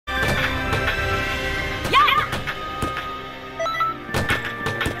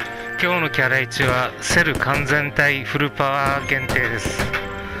今日のキャラ1はセル完全体フルパワー限定です。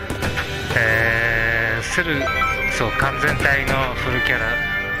セル、そう完全体のフルキャ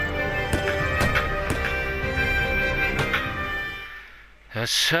ラ。よっ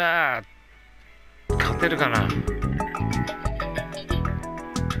しゃー、勝てるかな。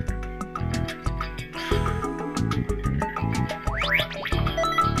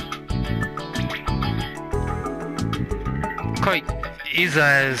来い、い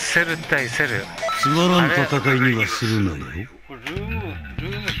ざセル対セル。つまらん戦いにはするなよ。これルーム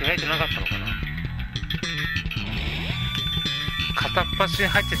開いてなかったのかな。片っ端に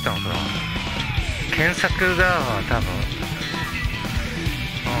入ってったのかな。検索だわ多分。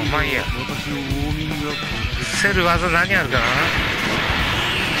まあいいや。セル技何あるかな。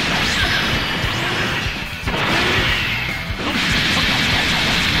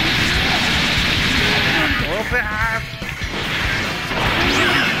オペラー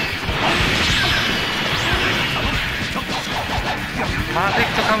パーフェ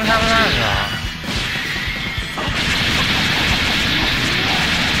クトカムサムなんだ。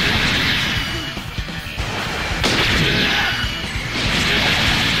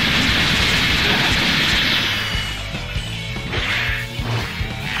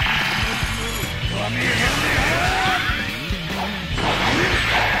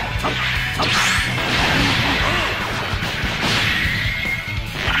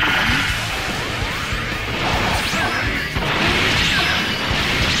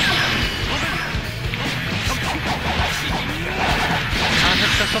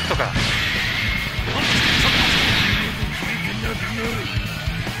ショットか。や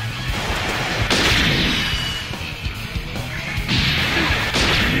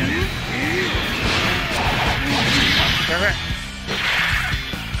べ。や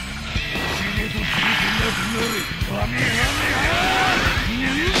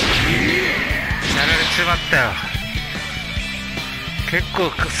られちまったよ。結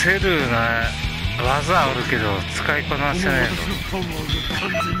構セルが技あるけど使いこなせないと。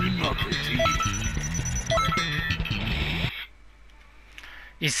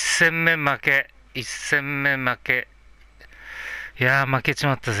1戦目負け、1戦目負け。いやー負けち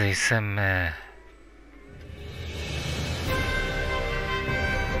まったぜ1戦目。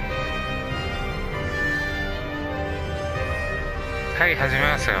はい始め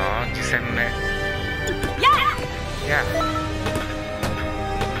ますよ2戦目。や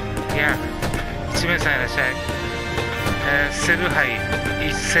1名さんいらっしゃい。セル杯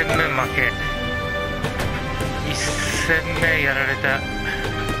1戦目負け。1戦目やられた。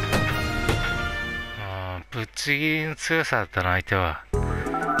ぶっちぎりの強さだったな相手は。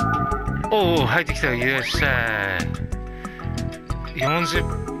おお入ってきた。よっしゃー。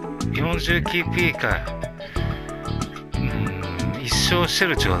40キーピーか。一勝して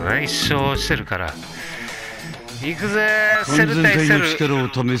るってことだね。一勝してるから行くぜ。セル対セル。力を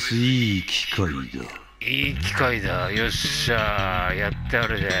試すいい機会だ。いい機会だ。よっしゃー、やってあ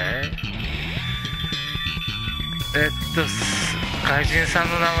るぜ。怪人さん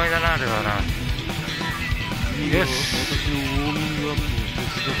の名前だなあれはな。よし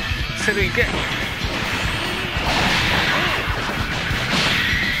セル行け。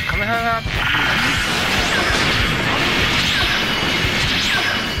カメハが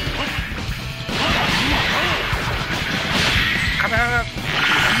カメハが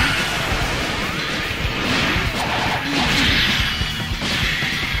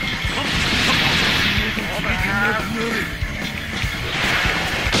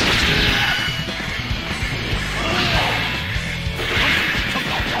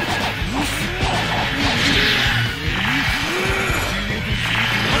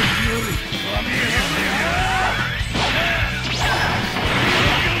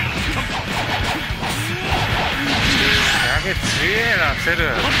強えなセル。セル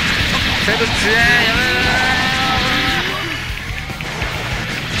強え。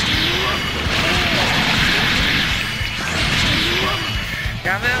や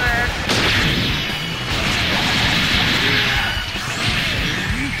めろやめろ。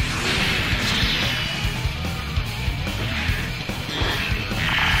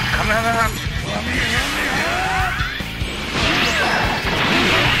カメハメハ。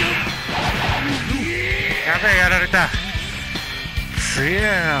やべえやられた。すげえ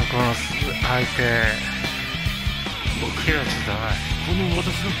なこの相手。キラチだな。この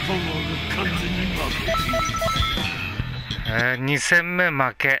私のパワーが完全に負けている。2戦目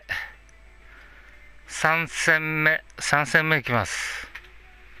負け。3戦目いきます。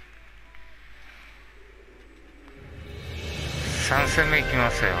3戦目いき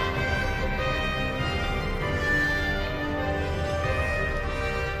ますよ。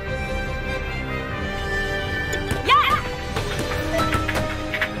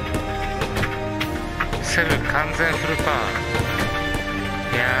完全フルパワー。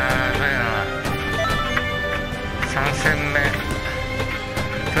やばいな。3戦目、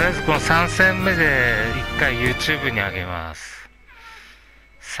とりあえずこの3戦目で1回 YouTube に上げます。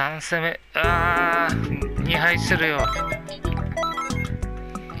3戦目、2敗してるよ。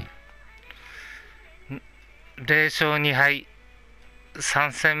0勝2敗。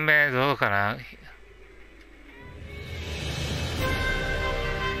3戦目どうかな。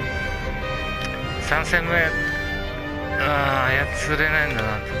3戦目、操れないんだ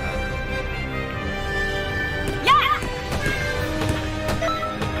なとか。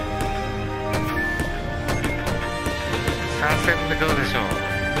3戦目どうでしょう。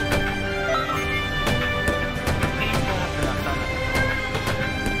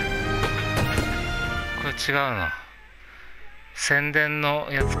これ違うの。宣伝の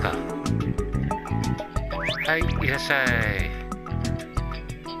やつか。はい、いらっしゃい。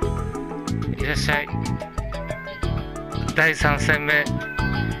いらっしゃい。第3戦目。い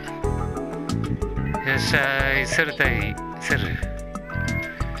らっしゃい。セル対セル。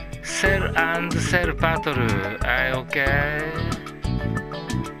セル&セルバトル。はい、オッケ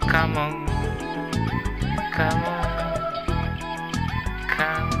ー。カモン。カモン。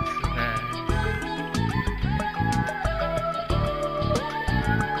カモン。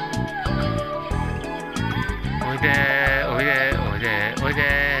おいでおいでおいでおい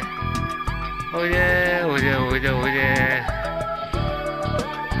でおいでおいでおいでおいで、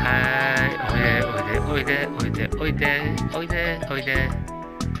はいおいでおいでおいでおいでおいでおいで、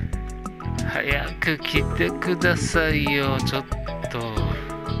早く来てくださいよ。ちょっと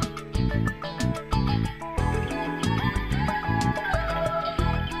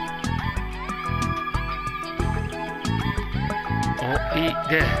おい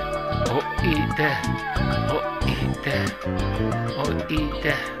でおいでおいでおい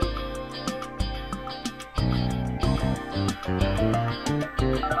で。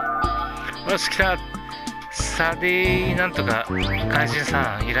よし来た。サディなんとか怪人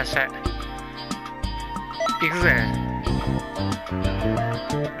さんいらっしゃい。行くぜ。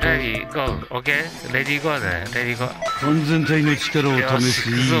レディーゴー。オッケーレディーゴーだね。レディーゴー。完全体の力を試す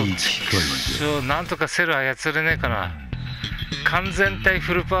いい機会だ。なんとかセル操れねえかな。完全体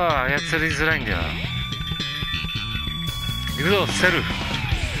フルパワー操りづらいんだよな。行くぞセル。行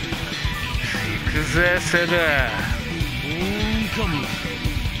くぜセル。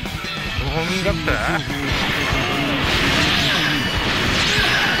本だった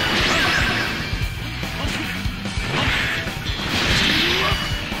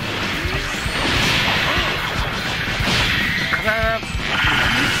かな。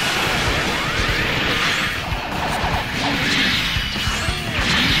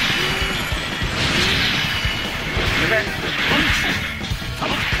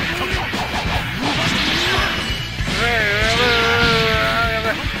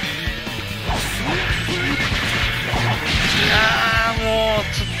もう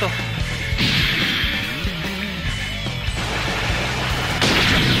ちょっと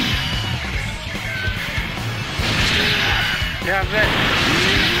やべえ。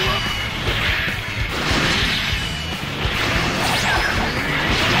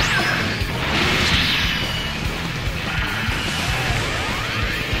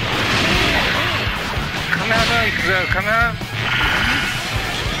カメラマン行くぞカメラ。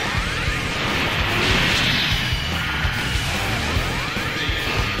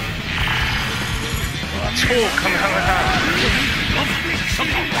超カメハメだ。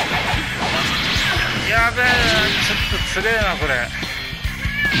やべえちょっとつれえなこれ。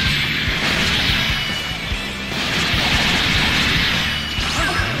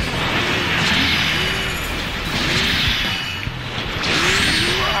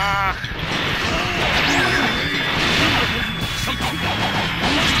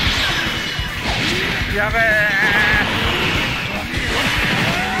やべえ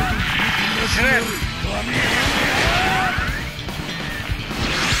死ね。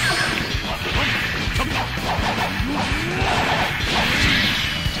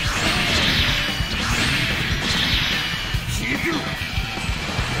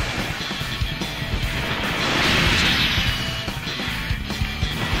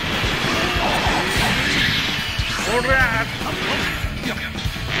おら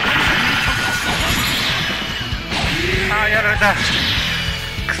やられた。く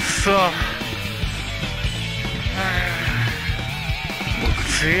そ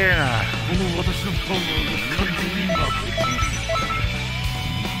すげえな。この私のパワーが完全に負けている。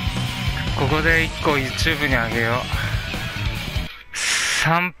ここで1個 YouTube にあげよう。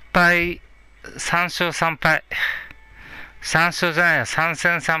3敗3勝3敗3勝じゃないよ3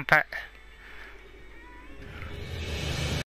戦3敗。